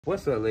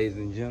What's up, ladies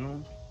and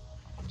gentlemen?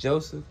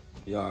 Joseph,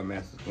 y'all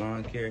Masters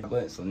Lawn Care.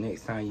 But so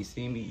next time you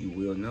see me, you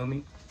will know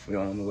me. We're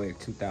on the way to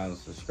 2,000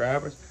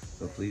 subscribers,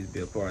 so please be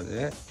a part of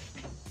that.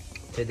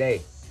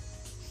 Today,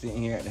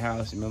 sitting here at the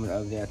house, remember the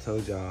other day I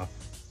told y'all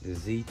the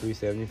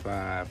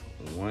Z375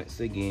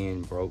 once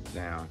again broke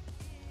down.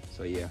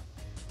 So yeah,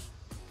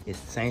 it's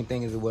the same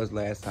thing as it was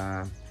last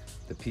time.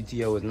 The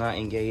PTO is not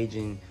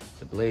engaging,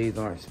 the blades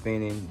aren't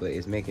spinning, but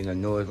it's making a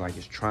noise like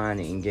it's trying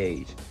to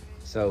engage.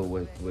 So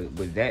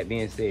with that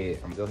being said,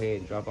 I'm gonna go ahead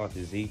and drop off the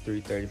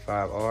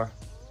Z335R.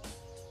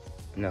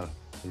 No,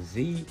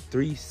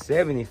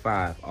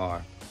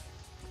 Z375R.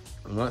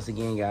 Once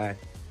again, guys,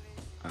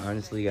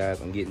 honestly,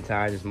 guys, I'm getting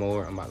tired of this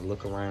mower. I'm about to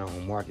look around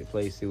on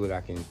Marketplace, see what I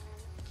can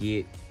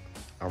get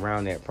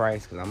around that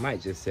price, because I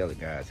might just sell it,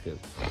 guys, because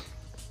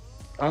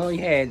I only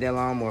had that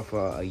lawnmower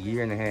for a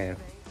year and a half,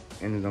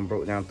 and it done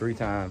broke down 3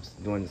 times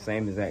doing the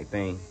same exact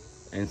thing,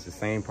 and it's the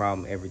same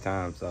problem every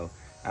time. So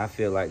I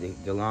feel like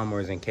the lawnmower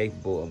is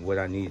incapable of what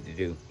I need to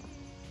do.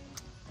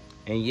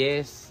 And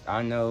yes,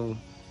 I know,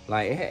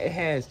 like, it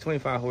has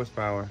 25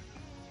 horsepower.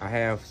 I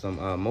have some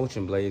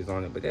motion blades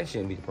on it, but that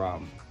shouldn't be the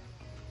problem.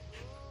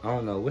 I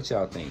don't know what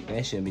y'all think.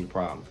 That shouldn't be the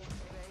problem.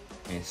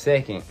 And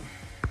second,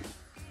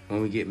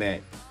 when we get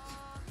back,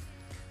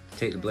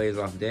 take the blades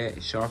off that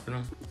and sharpen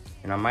them.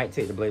 And I might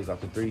take the blades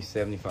off the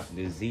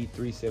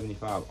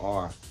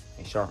Z375R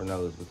and sharpen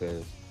those,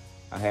 because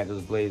I had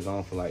those blades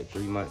on for like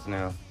 3 months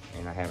now,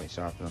 and I haven't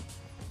sharpened them.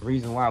 The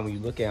reason why, when you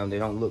look at them, they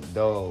don't look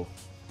dull,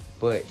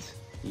 but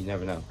you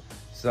never know.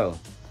 So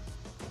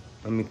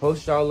let me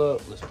post y'all up.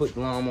 Let's put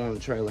the lawnmower on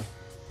the trailer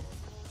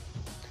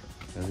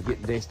and let's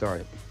get the day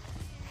started.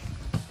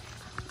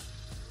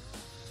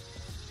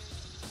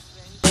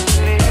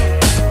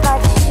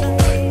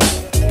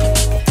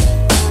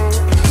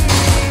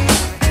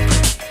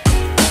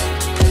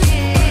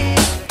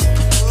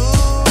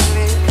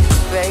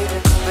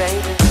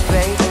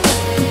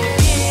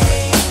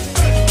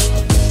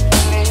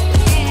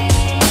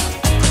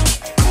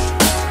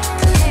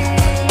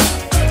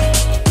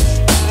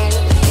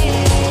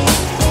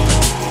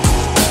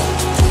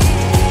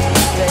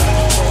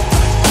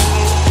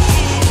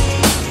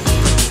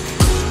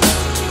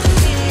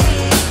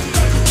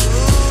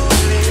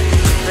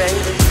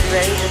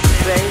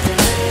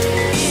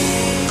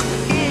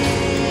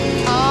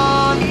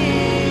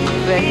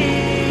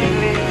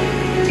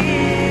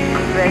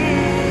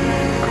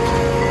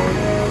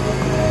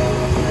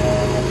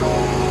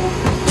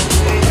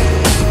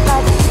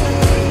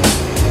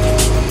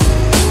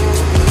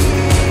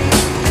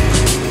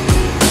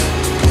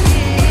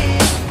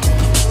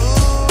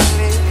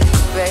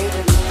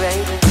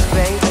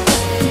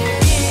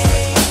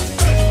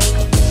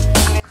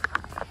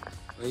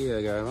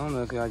 Yeah, guys, I don't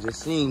know if y'all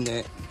just seen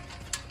that,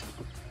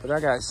 but I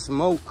got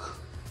smoke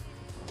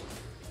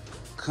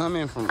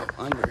coming from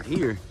under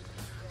here.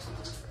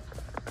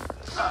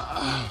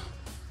 I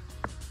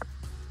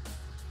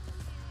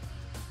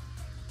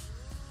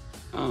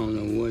don't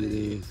know what it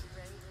is.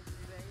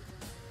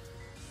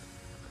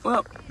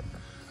 Well,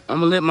 I'm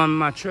gonna let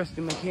my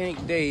trusty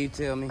mechanic Dave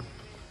tell me.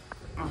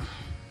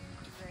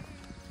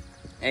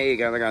 Hey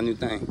guys, I got a new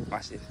thing.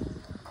 Watch this.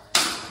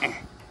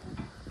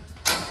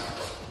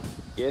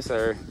 Yes,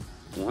 sir.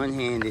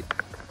 One-handed.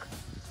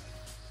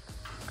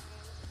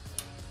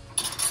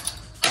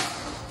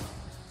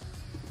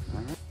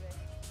 Alright.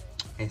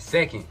 And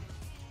second,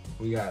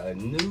 we got a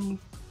new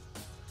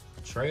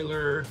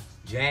trailer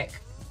jack.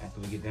 After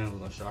we get done, we're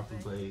gonna sharpen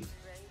the blade.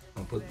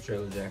 I'm gonna put the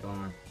trailer jack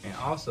on. And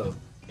also,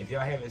 if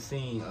y'all haven't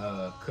seen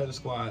Cutter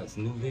Squad's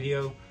new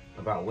video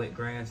about wet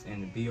grass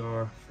and the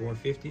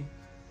BR450,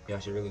 y'all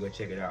should really go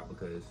check it out,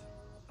 because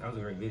that was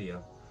a great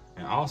video.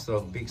 And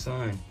also, Big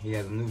Son, he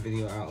has a new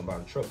video out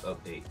about a truck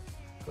update.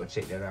 Go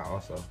check that out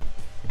also.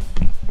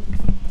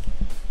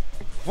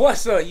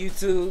 What's up,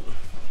 YouTube?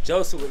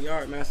 Joseph with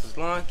Yard Masters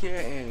Lawn Care,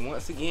 and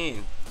once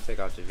again, take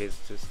out your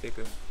visitor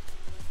sticker.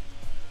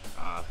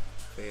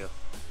 Fail.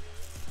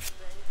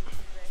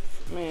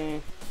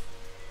 Man.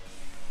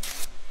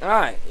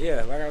 Alright,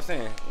 yeah, like I was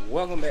saying,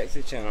 welcome back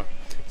to the channel.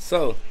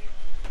 So,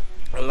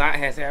 a lot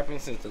has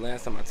happened since the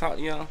last time I talked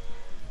to y'all.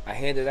 I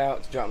headed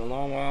out to drop my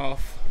lawnmower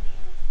off.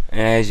 And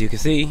as you can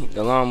see,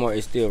 the lawnmower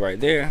is still right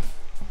there.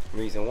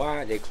 Reason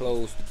why, they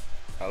closed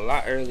a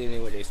lot earlier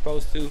than what they're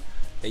supposed to.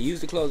 They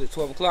usually close at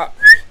 12 o'clock.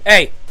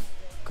 Hey,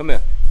 come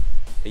here.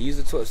 They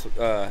usually close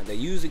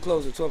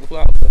at 12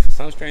 o'clock, but for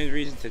some strange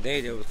reason, today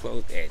they was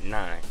closed at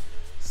 9.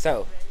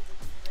 So,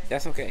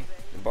 that's okay.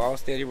 The ball's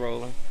steady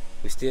rolling.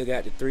 We still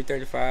got the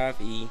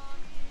 335E.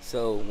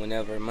 So,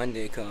 whenever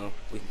Monday comes,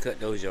 we can cut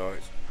those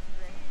yards.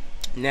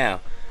 Now,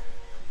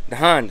 the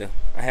Honda.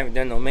 I haven't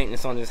done no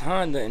maintenance on this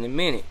Honda in a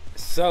minute.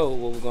 So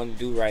what we're going to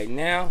do right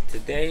now,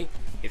 today,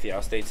 if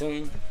y'all stay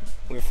tuned,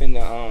 we're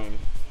finna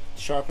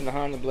sharpen the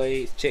Honda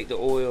blades, check the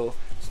oil,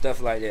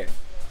 stuff like that.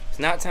 It's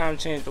not time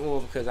to change the oil,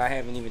 because I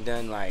haven't even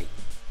done, like,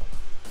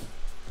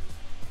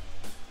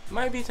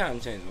 might be time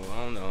to change the oil.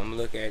 I don't know. I'm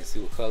gonna look at it, see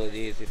what color it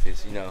is. If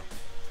it's, you know,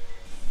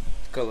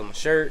 the color of my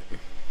shirt, you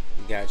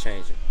gotta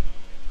change it.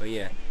 But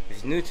yeah,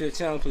 If you're new to the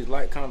channel, please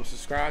like, comment,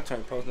 subscribe,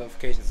 turn post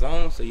notifications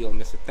on so you don't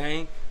miss a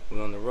thing.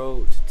 We're on the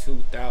road to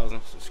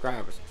 2,000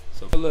 subscribers.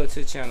 So if you're new to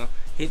the channel,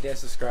 hit that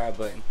subscribe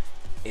button.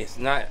 It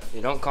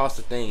don't cost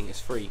a thing,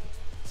 it's free.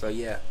 So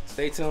yeah,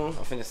 stay tuned.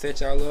 I'm finna set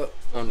y'all up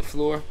on the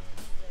floor.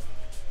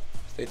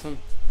 Stay tuned.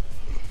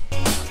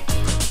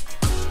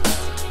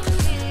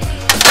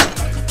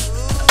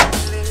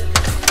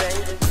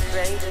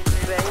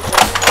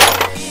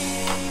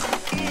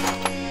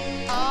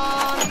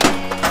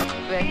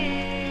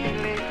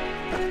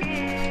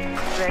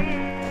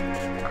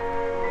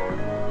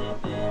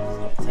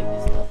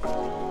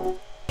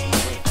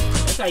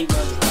 That's how you know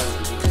this car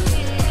is good.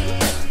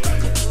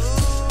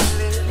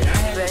 And I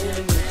haven't been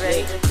in this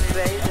day.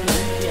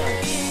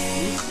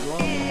 This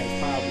lawnmower has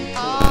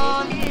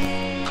probably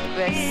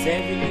put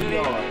 70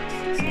 yards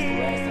since the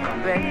last time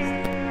I made this.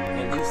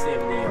 At least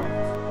 70 yards.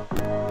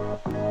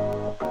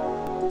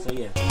 So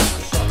yeah, the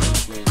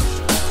sharpening blade.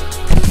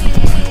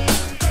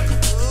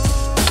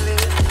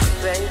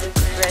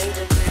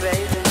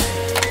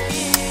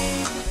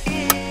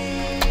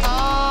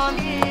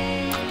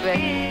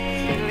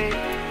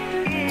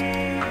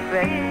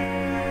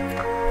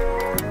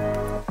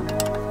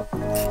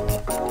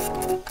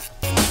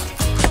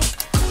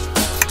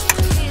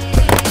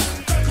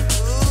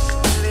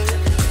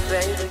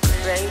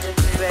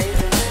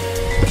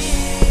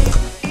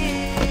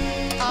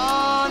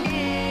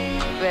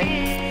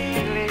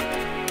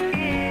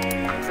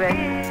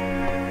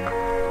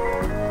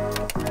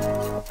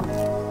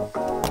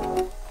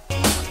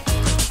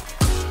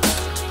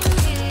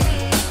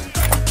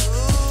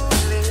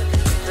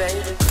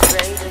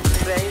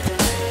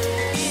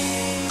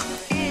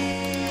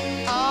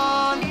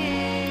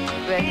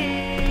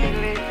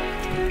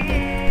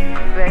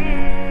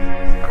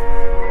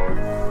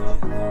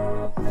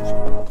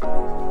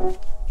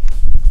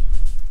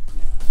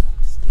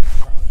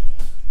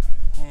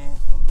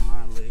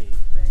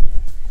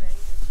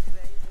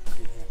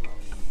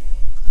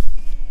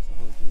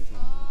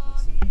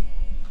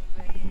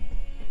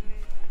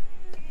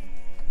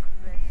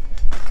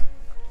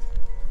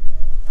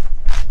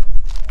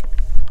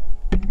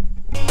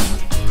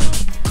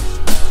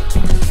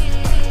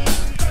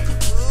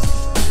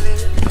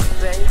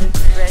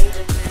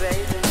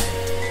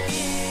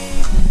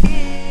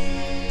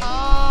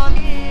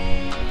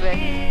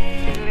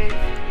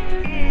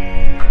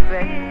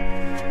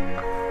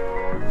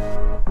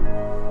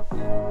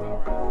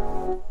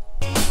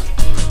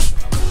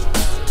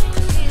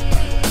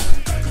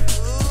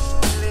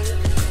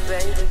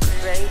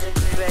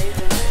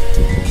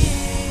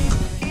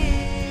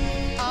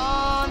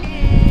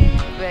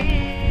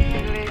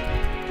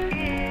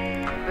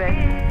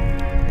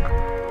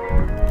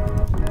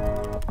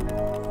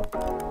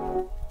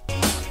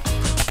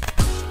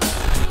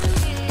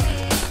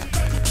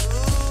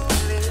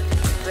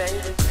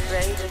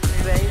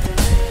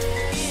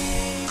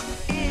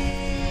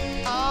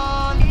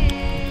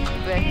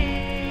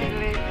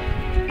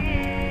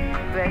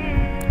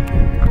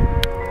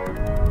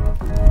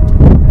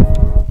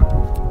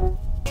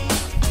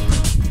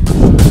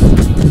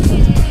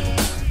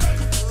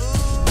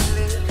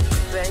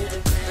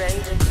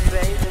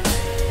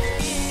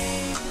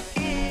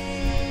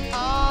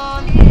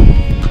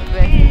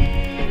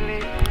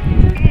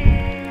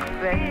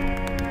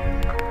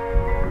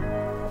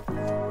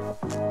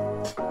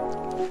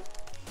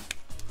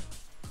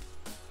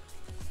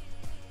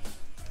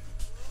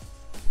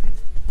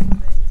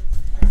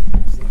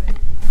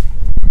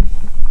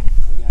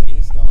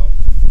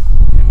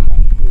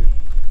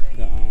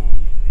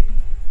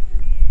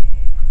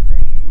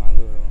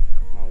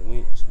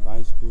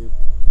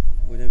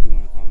 Whatever you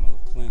want to call them, a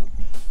little clamp.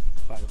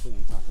 About to put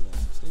on top of that,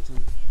 so stay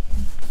tuned.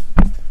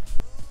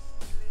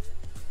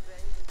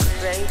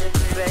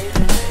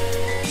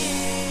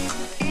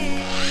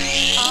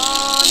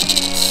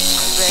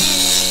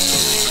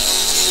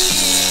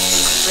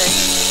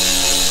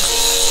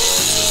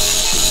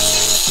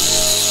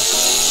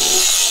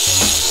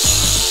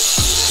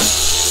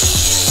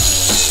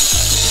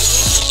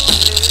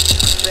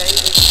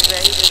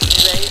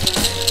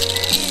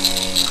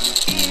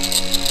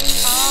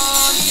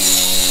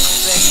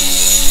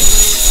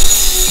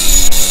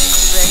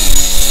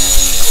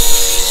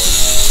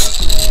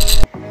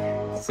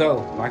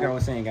 So, like I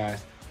was saying,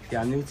 guys, if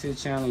y'all new to the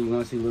channel, you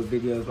want to see little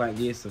videos like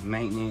this of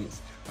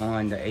maintenance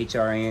on the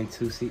HRN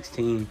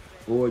 216,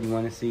 or you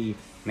want to see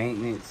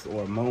maintenance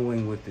or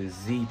mowing with the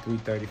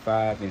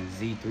Z335 and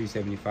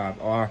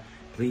Z375R,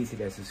 please hit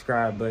that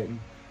subscribe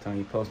button, turn on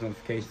your post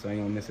notifications so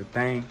you don't miss a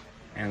thing.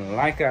 And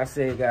like I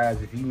said,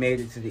 guys, if you made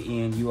it to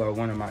the end, you are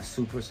one of my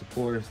super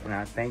supporters, and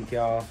I thank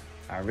y'all.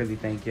 I really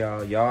thank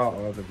y'all.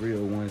 Y'all are the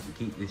real ones to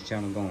keep this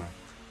channel going.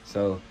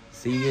 So,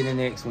 see you in the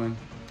next one.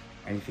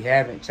 And if you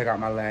haven't, check out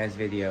my last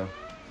video.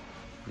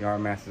 Y'all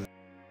masters.